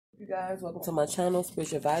You guys, welcome to my channel,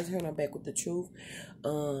 Spiritual Advisor, and I'm back with the truth.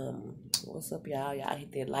 What's up, y'all? Y'all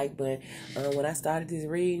hit that like button. When I started this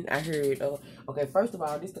reading, I heard, okay, first of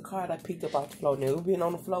all, this the card I picked up off the floor. Now, we've been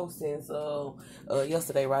on the floor since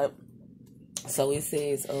yesterday, right? So it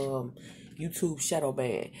says YouTube shadow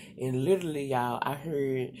ban, and literally, y'all, I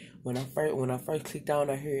heard when I first clicked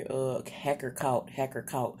on, I heard hacker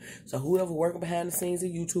caught. So whoever working behind the scenes of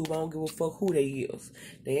YouTube, I don't give a fuck who they is.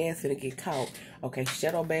 They ass finna get caught. Okay,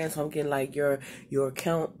 shadow ban. So I'm getting like your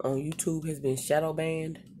account on YouTube has been shadow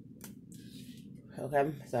banned.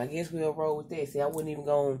 Okay, so I guess we'll roll with that. See, I wasn't even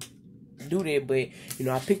gonna do that, but you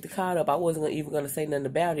know, I picked the card up. I wasn't even gonna say nothing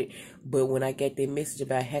about it, but when I get that message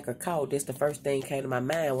about hacker caught, that's the first thing came to my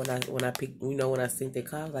mind when I picked, you know, when I sent that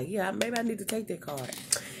card. I was like, yeah, maybe I need to take that card.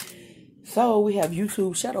 So we have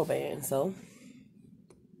YouTube shadow ban. So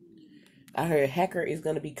I heard hacker is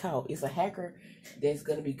gonna be caught. It's a hacker that's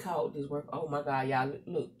gonna be caught. This work. Oh my God, y'all,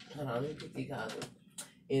 look. Hold on, let me pick these cards up.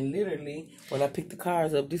 And literally, when I pick the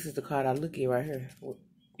cards up, this is the card I look at right here.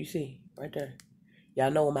 You see, right there. Y'all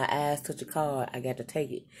know when my eyes touch a card, I got to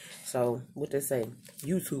take it. So, what they say?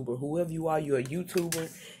 YouTuber. Whoever you are, you're a YouTuber.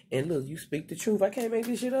 And look, you speak the truth. I can't make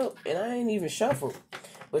this shit up. And I ain't even shuffled.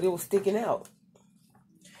 But it was sticking out.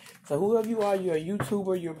 So, whoever you are, you're a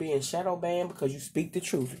YouTuber. You're being shadow banned because you speak the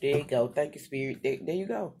truth. There you go. Thank you, Spirit. There you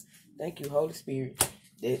go. Thank you, Holy Spirit.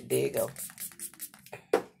 There you go.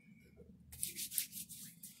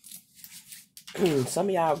 Some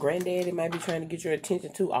of y'all granddaddy might be trying to get your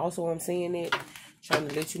attention too. Also, I'm saying that. Trying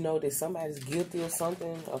to let you know that somebody's guilty of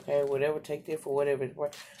something. Okay, whatever. Take that for whatever it's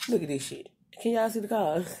worth. Look at this shit. Can y'all see the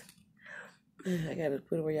cards? I gotta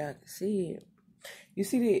put it where y'all can see it. You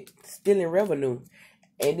see that? Stealing revenue.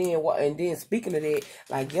 And then speaking of that,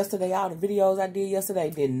 like yesterday, all the videos I did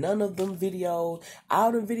yesterday, then none of them videos,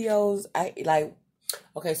 all the videos,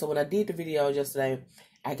 okay, so when I did the videos yesterday,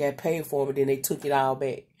 I got paid for them, but then they took it all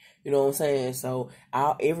back. You know what I'm saying? So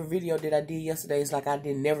every video that I did yesterday is like I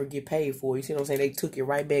didn't never get paid for. You see what I'm saying? They took it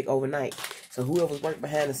right back overnight. So whoever's working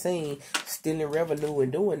behind the scene, stealing revenue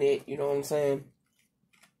and doing it, you know what I'm saying?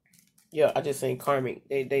 Yeah, I just saying karmic.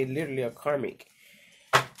 They literally are karmic.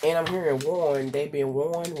 And I'm hearing warn. They've been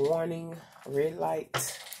warning, red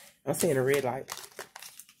light. I'm saying a red light.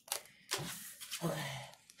 Okay.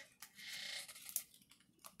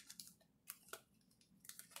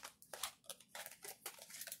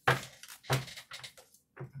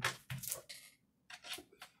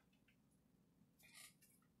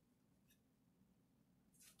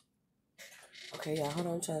 Okay, y'all, hold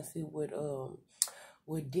on. I'm trying to see what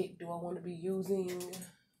deck do I want to be using.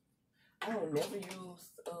 I don't never use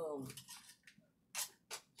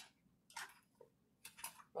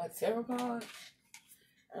my tarot card.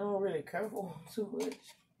 I don't really care for them too much,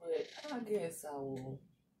 but I guess I will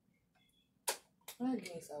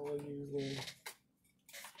use them.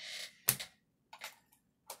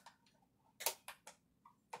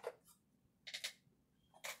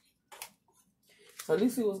 So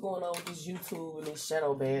let's see what's going on with this YouTube and this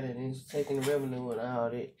shadow ban and it's taking the revenue and all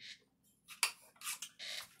that.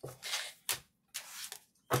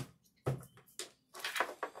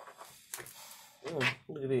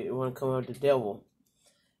 Look at it. It want to come out the devil.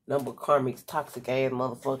 Number karmics, toxic ass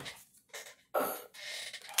motherfucker.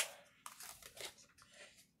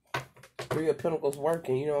 Three of Pentacles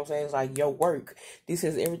working. You know what I'm saying? It's like your work. This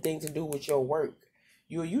has everything to do with your work.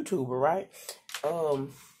 You're a YouTuber, right?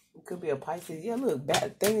 It could be a Pisces. Yeah, look,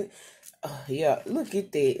 bad thing. Yeah, look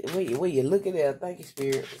at that. Where you look at that. Thank you,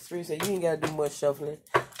 Spirit. Spirit said you ain't gotta do much shuffling.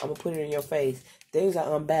 I'm gonna put it in your face. Things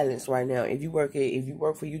are unbalanced right now. If you work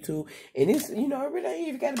for YouTube, and this, you know, it really ain't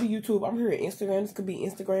even gotta be YouTube. I'm here at Instagram. This could be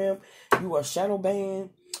Instagram. You are shadow banned,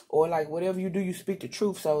 or like whatever you do, you speak the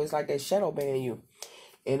truth. So it's like they shadow ban you.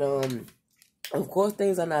 And of course,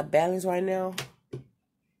 things are not balanced right now.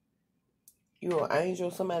 You're an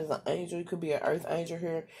angel. Somebody's an angel. You could be an earth angel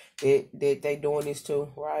here that they doing this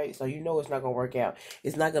too, right? So you know it's not gonna work out.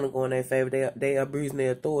 It's not gonna go in their favor. They abusing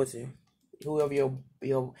their authority. Whoever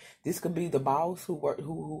your this could be the boss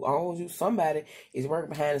who owns you. Somebody is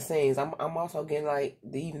working behind the scenes. I'm also getting like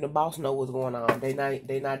even the boss know what's going on. They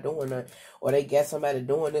not doing that, or they got somebody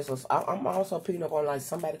doing this. Or I'm also picking up on like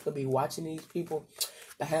somebody could be watching these people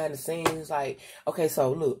behind the scenes. Like, okay,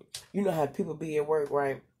 so look, you know how people be at work,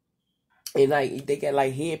 right? And like they got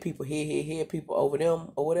like head people over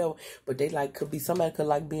them or whatever, but they like could be somebody could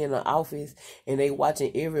like be in the office and they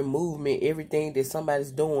watching every movement, everything that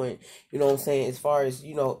somebody's doing. You know what I'm saying? As far as,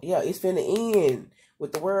 you know, yeah, it's finna end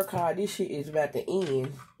with the word card. This shit is about to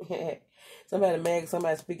end.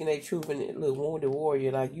 somebody speaking their truth, and look, wounded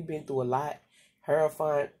warrior, like you've been through a lot.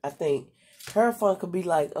 Hierophant, I think Hierophant could be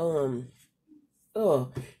like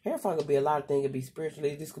Hair fraud could be a lot of things. It could be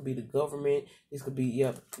spiritually. This could be the government. This could be,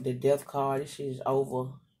 the death card. This shit is over.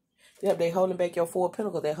 Yep, they holding back your 4 of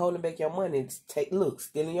Pentacles. They holding back your money. Look,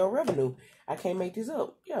 stealing your revenue. I can't make this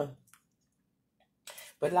up. Yeah.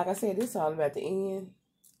 But like I said, this is all about the end.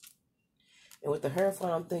 And with the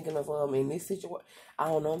Hierophant, I'm thinking of in this situation, I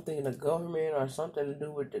don't know, I'm thinking of government or something to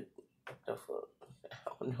do with the fuck.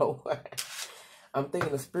 I don't know. I'm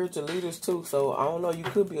thinking of spiritual leaders too. So I don't know. You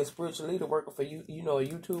could be a spiritual leader working for you. You know, a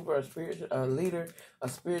YouTuber, a leader, a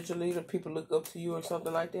spiritual leader. People look up to you or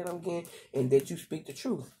something like that. Again, and that you speak the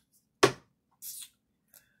truth.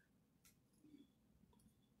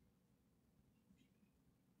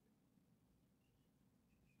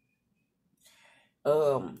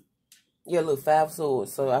 Yeah, look, 5 of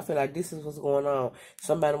Swords. So I feel like this is what's going on.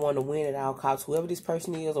 Somebody want to win at all costs. Whoever this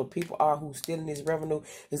person is or people are who's stealing this revenue,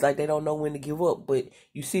 it's like they don't know when to give up. But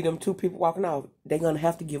you see them 2 people walking off, they're going to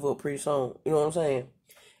have to give up pretty soon. You know what I'm saying?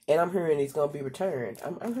 And I'm hearing it's going to be returned.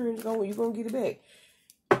 I'm hearing you're going to get it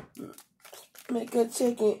back. Make a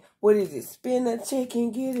check in. What is it? Spin a check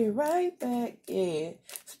and get it right back. Yeah.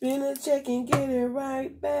 Spin a check and get it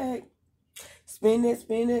right back. Spin it,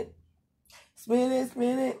 spin it. Spin it,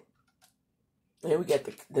 spin it. And we got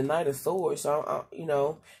the Knight of Swords. So, you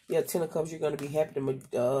know, 10 of Cups, you're going to be happy.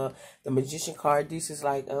 The Magician card, this is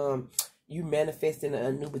like, you manifesting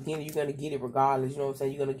a new beginning. You're going to get it regardless. You know what I'm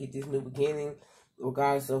saying? You're going to get this new beginning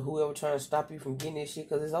regardless of whoever trying to stop you from getting this shit.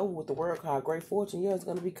 Because it's over with the World card. Great fortune, it's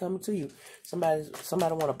going to be coming to you. Somebody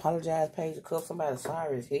want to apologize, Page of Cups. Somebody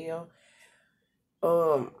sorry as hell.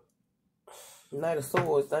 Knight of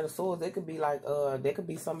Swords, they could be like, they could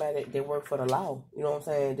be somebody that work for the law. You know what I'm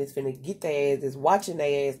saying? That's finna get their ass, that's watching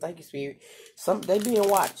their ass. Thank you, Spirit. They being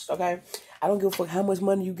watched, okay? I don't give a fuck how much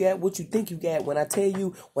money you got, what you think you got. When I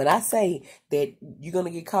say that you're gonna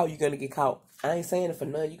get caught, you're gonna get caught. I ain't saying it for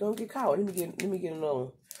none. You're gonna get caught. Let me get another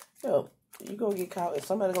one. Yeah, you're gonna get caught, and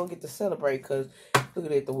somebody gonna get to celebrate, because look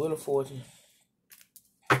at it, the Wheel of Fortune.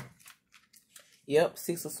 Yep,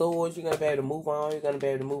 6 of Swords. You're going to be able to move on. You're going to be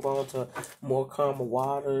able to move on to more calmer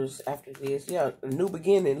waters after this. Yeah, a new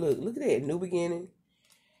beginning. Look at that. New beginning.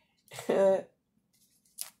 You're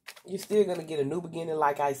still going to get a new beginning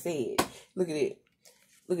like I said. Look at it.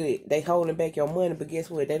 Look at it. They holding back your money, but guess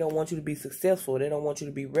what? They don't want you to be successful. They don't want you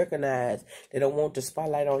to be recognized. They don't want the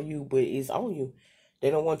spotlight on you, but it's on you. They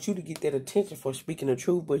don't want you to get that attention for speaking the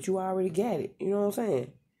truth, but you already got it. You know what I'm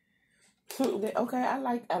saying? Okay, I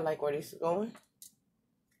like where this is going.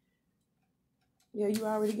 Yeah, you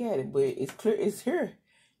already got it, but it's clear, it's here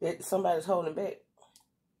that somebody's holding back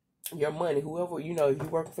your money. Whoever, if you're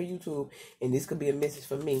working for YouTube, and this could be a message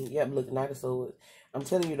for me. Yep, look, Knight of Swords. I'm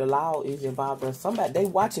telling you, the law is involved in somebody. They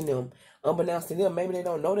watching them, unbeknownst to them. Maybe they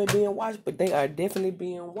don't know they're being watched, but they are definitely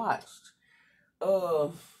being watched.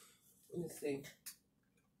 Let me see.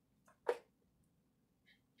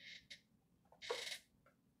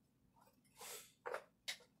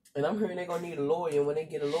 And I'm hearing they're going to need a lawyer. And when they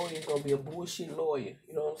get a lawyer, it's going to be a bullshit lawyer.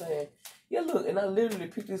 You know what I'm saying? Yeah, look. And I literally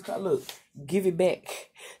picked this card. Look, give it back.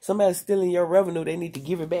 Somebody's stealing your revenue. They need to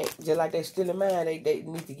give it back. Just like they stealing mine, they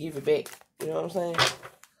need to give it back. You know what I'm saying?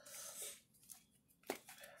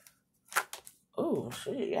 Oh,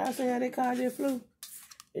 shit. Y'all see how they called that flu?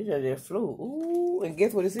 It just flew. Ooh. And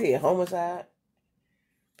guess what it said? Homicide.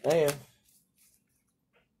 Damn.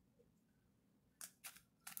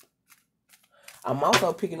 I'm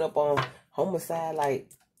also picking up on homicide, like,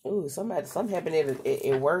 ooh, something happened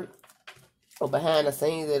at work or behind the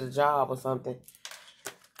scenes at a job or something.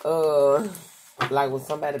 Like when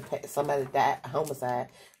somebody died, homicide,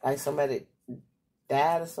 like somebody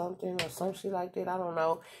died or something or some shit like that. I don't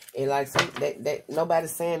know. And like that nobody's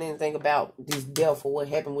saying anything about this death or what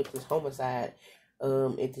happened with this homicide.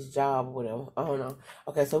 At this job or whatever. I don't know.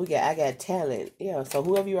 Okay, so I got talent. Yeah, so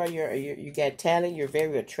whoever you are, you got talent. You're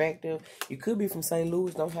very attractive. You could be from St.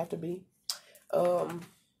 Louis. Don't have to be. Don't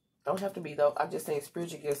have to be though. I'm just saying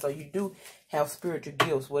spiritual gifts. So you do have spiritual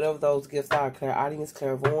gifts, whatever those gifts are. Clairaudience,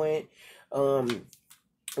 clairvoyant,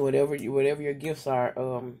 whatever your gifts are.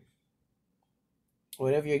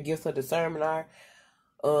 Whatever your gifts of discernment are.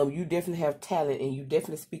 You definitely have talent and you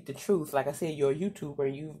definitely speak the truth. Like I said, you're a YouTuber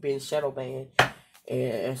and you've been shadow banned.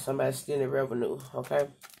 And somebody's stealing revenue, okay?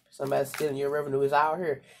 Somebody's stealing your revenue. It's out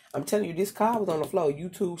here. I'm telling you, this card was on the floor.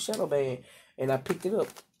 YouTube shadow ban. And I picked it up.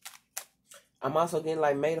 I'm also getting,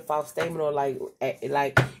 like, made a false statement or, like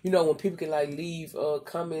when people can, like, leave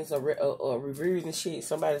comments or reviews and shit.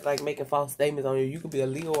 Somebody's, like, making false statements on you. You could be a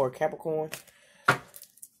Leo or a Capricorn.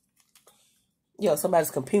 Yeah,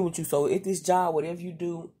 somebody's competing with you. So at this job, whatever you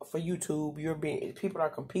do for YouTube, people are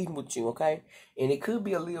competing with you, okay? And it could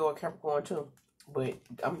be a Leo or Capricorn, too. But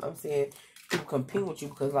I'm saying people compete with you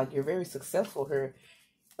because like you're very successful here.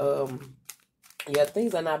 Yeah,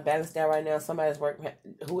 things are not balanced out right now. Somebody's working,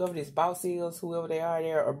 whoever this boss is, whoever they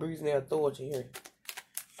are abusing their authority here.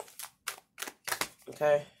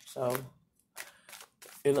 Okay, so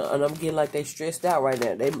and I'm getting like they stressed out right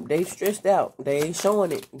now. They stressed out. They ain't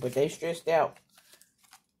showing it, but they stressed out.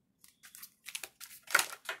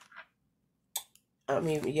 I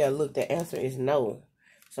mean, yeah, look, the answer is no.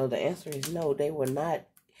 So the answer is no. They will not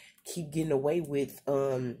keep getting away with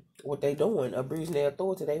what they doing, abusing their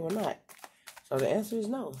authority. They will not. So the answer is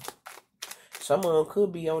no. Some of them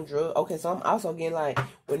could be on drugs. Okay, so I'm also getting like,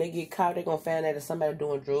 when they get caught, they're going to find out that somebody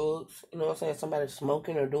doing drugs. You know what I'm saying? Somebody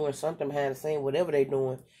smoking or doing something behind the scene, whatever they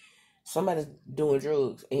doing. Somebody's doing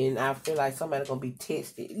drugs. And I feel like somebody's going to be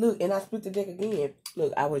tested. Look, and I split the deck again.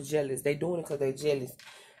 Look, I was jealous. They doing it because they jealous.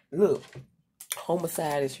 Look,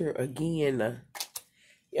 homicide is here again.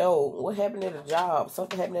 Yo, what happened at the job?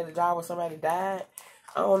 Something happened at the job where somebody died?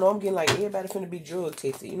 I don't know. I'm getting like everybody finna be drug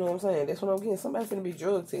tested. You know what I'm saying? That's what I'm getting. Somebody finna be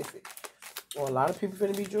drug tested. Or a lot of people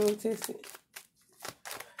finna be drug tested.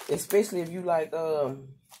 Especially if you like, I'm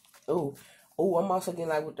also getting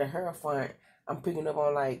like with the Hierophant. I'm picking up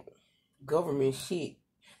on like government shit.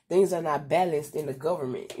 Things are not balanced in the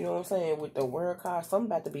government. You know what I'm saying? With the word card, something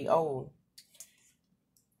about to be old.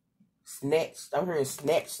 Snatched. I'm hearing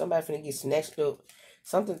snatched. Somebody finna get snatched up.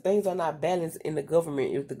 Things are not balanced in the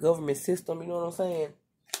government. With the government system, you know what I'm saying?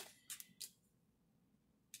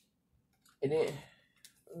 And then,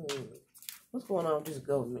 what's going on with this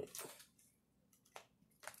government?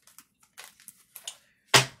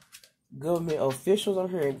 Government officials. I'm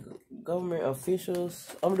hearing government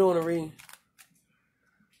officials. I'm doing a reading.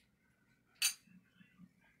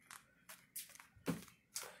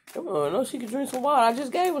 Come on, no, she can drink some water. I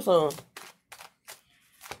just gave her some.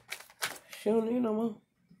 She don't need no more.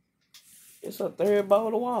 It's a third bowl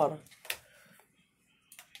of water.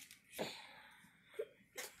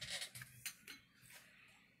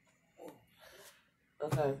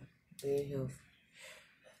 Okay, there it is.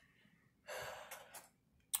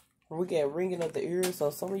 We get ringing of the ears, so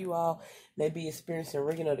some of you all may be experiencing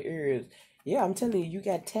ringing of the ears. Yeah, I'm telling you, you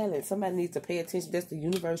got talent. Somebody needs to pay attention. That's the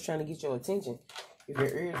universe trying to get your attention. If your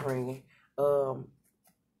ears ringing, you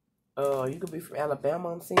could be from Alabama.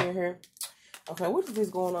 I'm seeing here. Okay, what is this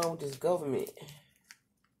going on with this government?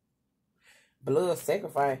 Blood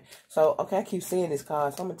sacrifice. So, okay, I keep seeing this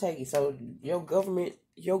card, so I'm gonna take it. So, your government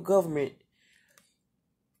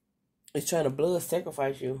is trying to blood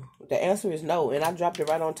sacrifice you. The answer is no, and I dropped it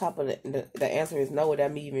right on top of the answer is no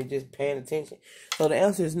without me even just paying attention. So the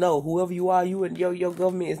answer is no. Whoever you are, you and your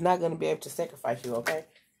government is not gonna be able to sacrifice you. Okay?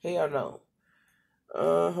 Hell no.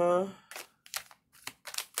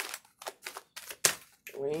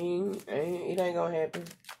 It ain't gonna happen.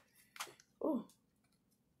 Ooh.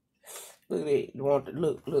 Look at it.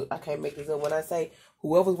 Look. I can't make this up. When I say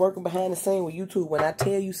whoever's working behind the scene with YouTube, when I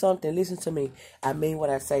tell you something, listen to me. I mean what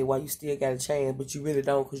I say. While you still got a chance, but you really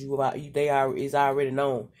don't, because it's already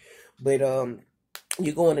known. But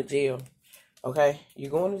you're going to jail. Okay,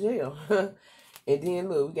 you're going to jail. And then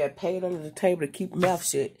look, we got paid under the table to keep mouth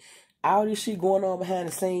shut. All this shit going on behind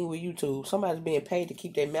the scene with YouTube. Somebody's being paid to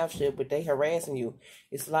keep their mouth shut, but they harassing you.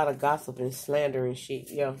 It's a lot of gossip and slander and shit,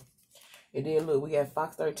 yo. And then look, we got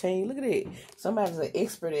Fox 13. Look at it. Somebody's an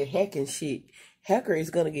expert at hacking shit. Hacker is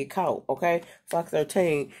gonna get caught, okay? Fox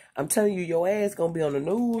 13. I'm telling you, your ass gonna be on the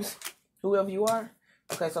news. Whoever you are.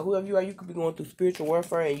 Okay, so whoever you are, you could be going through spiritual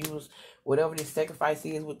warfare and use whatever this sacrifice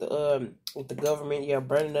is with the government. Yeah,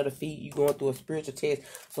 burning of the feet. You going through a spiritual test.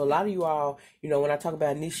 So a lot of you all, you know, when I talk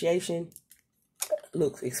about initiation,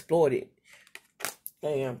 look, exploited.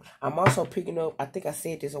 Damn. I'm also picking up. I think I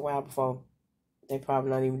said this a while before. They probably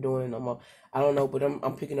not even doing it no more. I don't know, but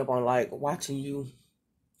I'm picking up on like watching you.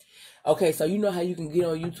 Okay, so you know how you can get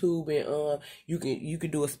on YouTube and you can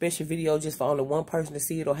do a special video just for only one person to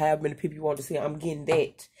see it, or however many people you want to see it. I'm getting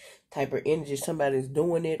that type of energy. Somebody's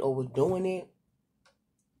doing it or was doing it,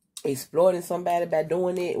 exploiting somebody by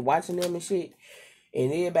doing it, watching them and shit.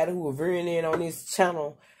 And everybody who was veering in on this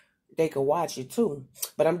channel, they could watch it too.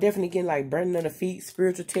 But I'm definitely getting like burning of the feet,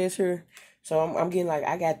 spiritual test here. So I'm getting like,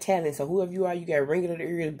 I got talent. So whoever you are, you got ringing of the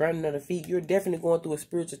ears, burning of the feet. You're definitely going through a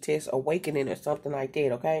spiritual test, awakening or something like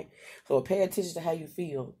that, okay? So pay attention to how you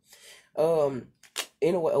feel.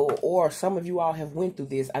 Anyway, or some of you all have went through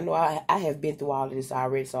this. I know I have been through all of this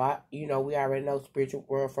already. So we already know spiritual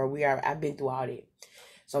warfare. I've been through all that.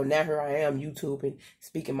 So now here I am YouTubing,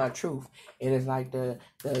 speaking my truth. And it's like the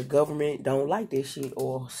government don't like this shit.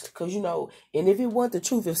 Or, because, you know, and if it wasn't the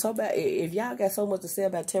truth, if y'all got so much to say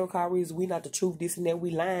about tarot card readers, we not the truth, this and that,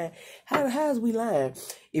 we lying. How is we lying?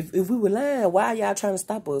 If we were lying, why y'all trying to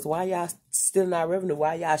stop us? Why y'all stealing our revenue?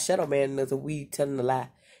 Why y'all shadow banning us if we telling a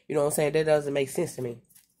lie? You know what I'm saying? That doesn't make sense to me.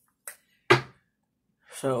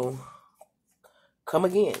 So, come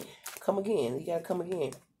again. Come again. You gotta come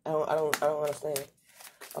again. I don't understand.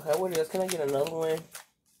 Okay, what else? Can I get another one?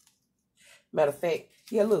 Matter of fact,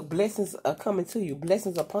 yeah, look, blessings are coming to you.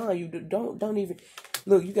 Blessings upon you. Don't even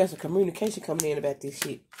look, you got some communication coming in about this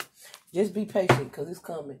shit. Just be patient, because it's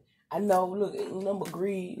coming. I know, look, number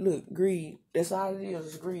greed, look, greed. That's all it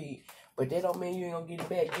is greed. But that don't mean you ain't gonna get it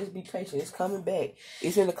back. Just be patient. It's coming back.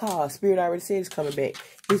 It's in the car. Spirit already said it's coming back.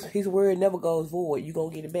 His word never goes void. You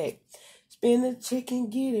gonna get it back. Spin the check and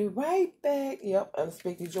get it right back. Yep,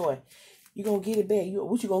 unexpected joy. You gonna get it back.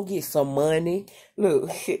 What you gonna get? Some money. Look,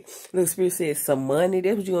 look, Spirit says some money.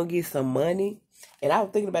 That's what you gonna get, some money. And I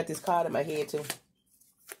was thinking about this card in my head too.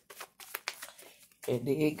 And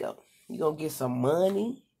there you go. You gonna get some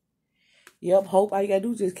money. Yep, hope. All you gotta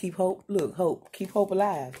do is just keep hope. Look, hope. Keep hope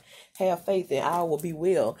alive. Have faith and all will be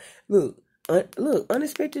well. Look, look,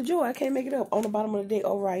 unexpected joy. I can't make it up. On the bottom of the deck,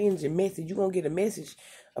 override energy message. You gonna get a message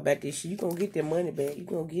about this shit. You gonna get that money back. You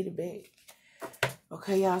gonna get it back.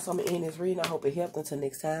 Okay, y'all, so I'm going to end this reading. I hope it helped. Until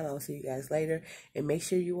next time, I'll see you guys later. And make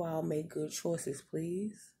sure you all make good choices,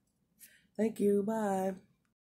 please. Thank you. Bye.